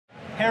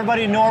Hey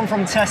everybody, Norm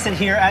from Tested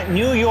here at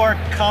New York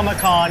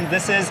Comic-Con.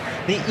 This is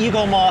the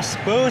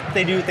Eaglemoss booth.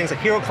 They do things like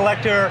Hero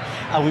Collector.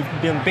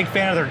 We've been a big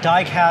fan of their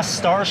die-cast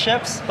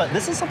starships, but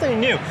this is something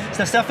new.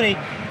 So Stephanie,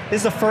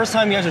 this is the first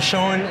time you guys are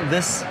showing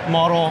this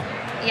model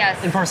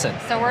in person.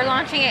 So we're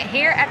launching it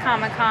here at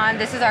Comic-Con.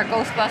 This is our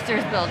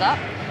Ghostbusters build-up.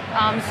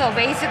 So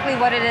basically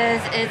what it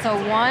is, it's a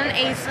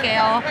 1/8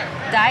 scale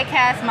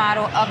die-cast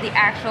model of the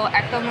actual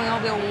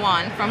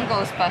Ecto-1 from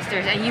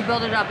Ghostbusters, and you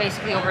build it up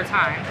basically over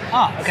time.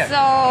 Ah, okay.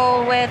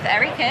 So with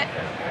every kit,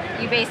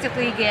 you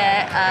basically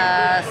get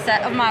a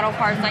set of model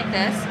parts like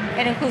this.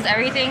 It includes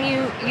everything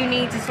you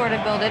need to sort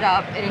of build it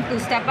up. It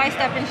includes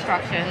step-by-step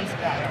instructions.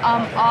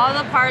 All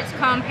the parts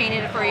come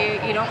painted for you.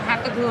 You don't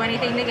have to glue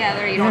anything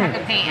together. You don't have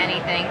to paint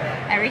anything.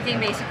 Everything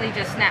basically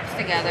just snaps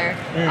together.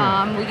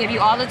 We give you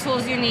all the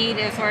tools you need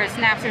as far as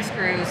snaps or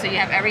screws, so you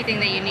have everything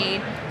that you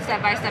need,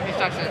 step-by-step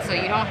instructions. So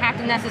you don't have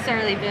to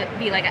necessarily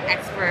be like an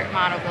expert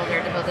model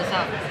builder to build this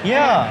up.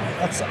 Yeah,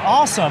 that's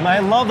awesome. I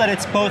love that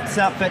it's both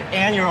snap fit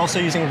and you're also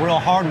using real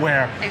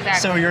hardware. Exactly.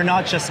 So you're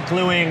not just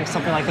gluing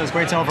something like those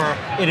grates over,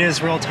 it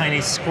is real tiny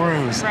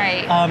screws.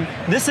 Right.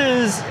 This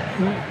is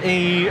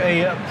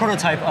a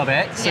prototype of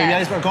it. So you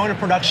guys are going to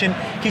production.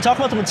 Can you talk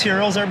about the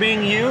materials that are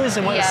being used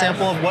and what a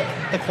sample of what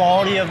the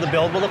quality of the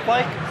build will look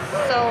like?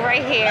 So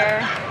right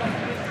here,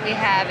 we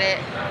have it.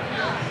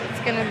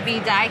 It's gonna be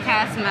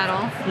die-cast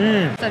metal.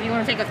 So if you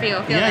want to take a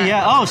feel that.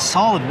 Yeah. Oh,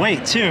 solid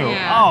weight too.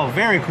 Yeah. Oh,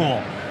 very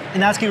cool.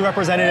 And that's gonna be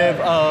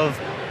representative of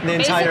the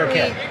entire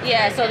kit.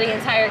 Yeah, so the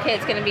entire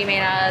kit's gonna be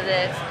made out of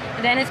this.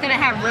 And then it's gonna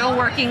have real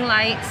working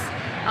lights.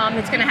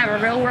 It's gonna have a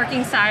real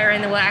working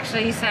siren that will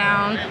actually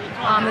sound.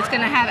 It's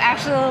gonna have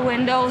actual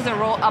windows that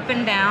roll up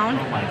and down.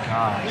 Oh my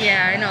gosh.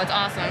 Yeah, I know, it's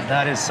awesome.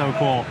 That is so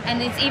cool.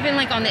 And it's even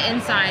like on the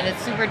inside,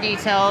 it's super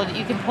detailed.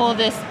 You can pull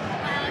this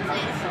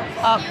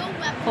up,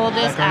 pull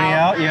this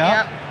out. Yeah.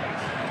 Yep.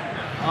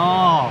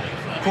 Oh,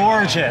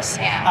 gorgeous.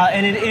 Yeah.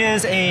 And it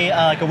is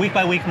like a week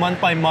by week,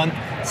 month by month.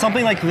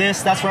 Something like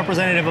this, that's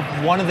representative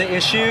of one of the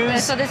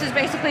issues. So this is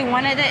basically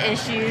one of the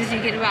issues. You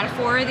get about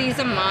 4 of these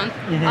a month.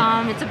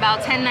 It's about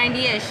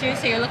 1090 issues,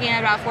 so you're looking at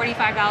about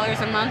 $45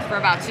 a month for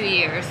about 2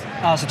 years.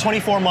 So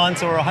 24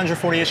 months or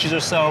 140 issues or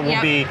so will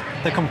be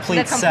the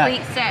complete set. The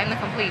complete set and the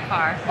complete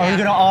car. Are you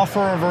going to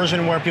offer a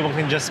version where people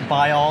can just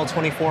buy all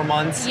 24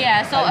 months?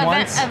 Yeah, so at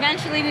once?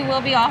 eventually we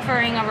will be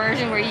offering a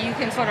version where you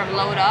can sort of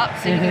load up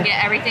so you can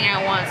get everything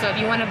at once. So if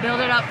you want to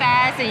build it up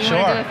fast and you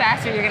want to do it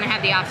faster, you're going to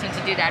have the option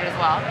to do that as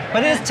well.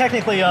 But it is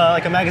technically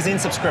like a magazine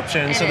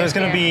subscription, so there's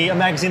going to be a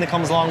magazine that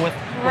comes along with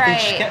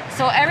each kit.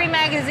 So every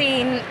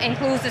magazine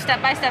includes the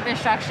step-by-step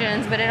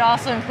instructions, but it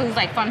also includes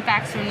like fun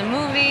facts from the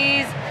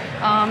movies.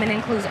 It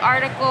includes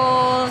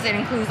articles. It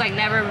includes like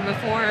never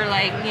before,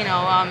 like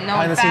known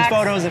behind the scenes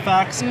photos and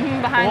facts.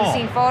 Behind the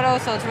scene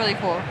photos. So it's really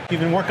cool. You've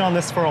been working on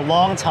this for a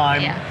long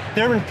time. Yeah.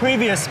 There have been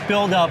previous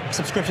build-up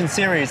subscription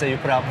series that you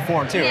put out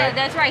before too, Yeah, right?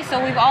 that's right.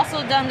 So we've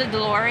also done the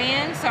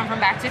DeLorean, some from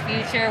Back to the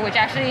Future, which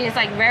actually is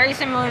like very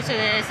similar to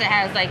this. It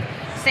has like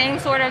same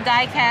sort of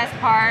die-cast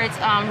parts,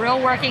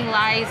 real working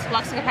lights,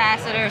 flux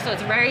capacitor, so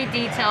it's very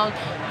detailed,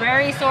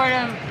 very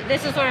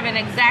this is sort of an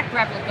exact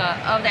replica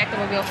of the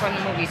Ectomobile from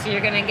the movie. So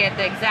you're gonna get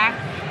the exact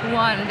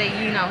one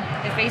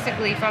that is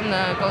basically from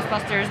the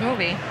Ghostbusters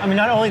movie. I mean,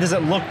 not only does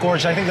it look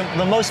gorgeous, I think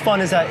the most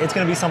fun is that it's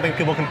gonna be something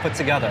people can put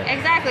together.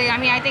 Exactly, I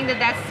mean, I think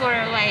that's sort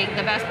of like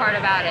the best part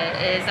about it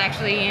is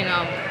actually,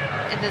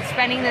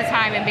 spending the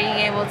time and being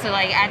able to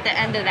like at the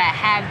end of that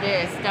have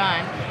this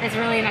done. It's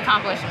really an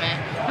accomplishment.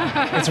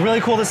 It's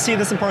really cool to see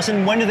this in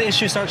person. When do the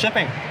issues start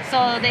shipping?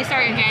 So they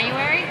start in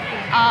January,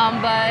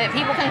 but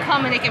people can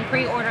come and they can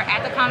pre-order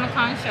at the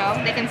Comic-Con show.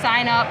 They can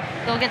sign up.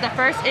 They'll get the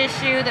first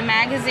issue, the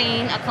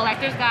magazine, a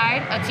collector's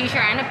guide, a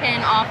t-shirt, and a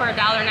pin, all for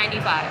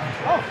 $1.95.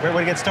 Oh, great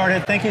way to get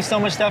started. Thank you so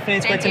much, Stephanie.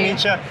 It's great to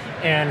meet you,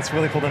 and it's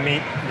really cool to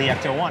meet the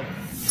Ecto-1.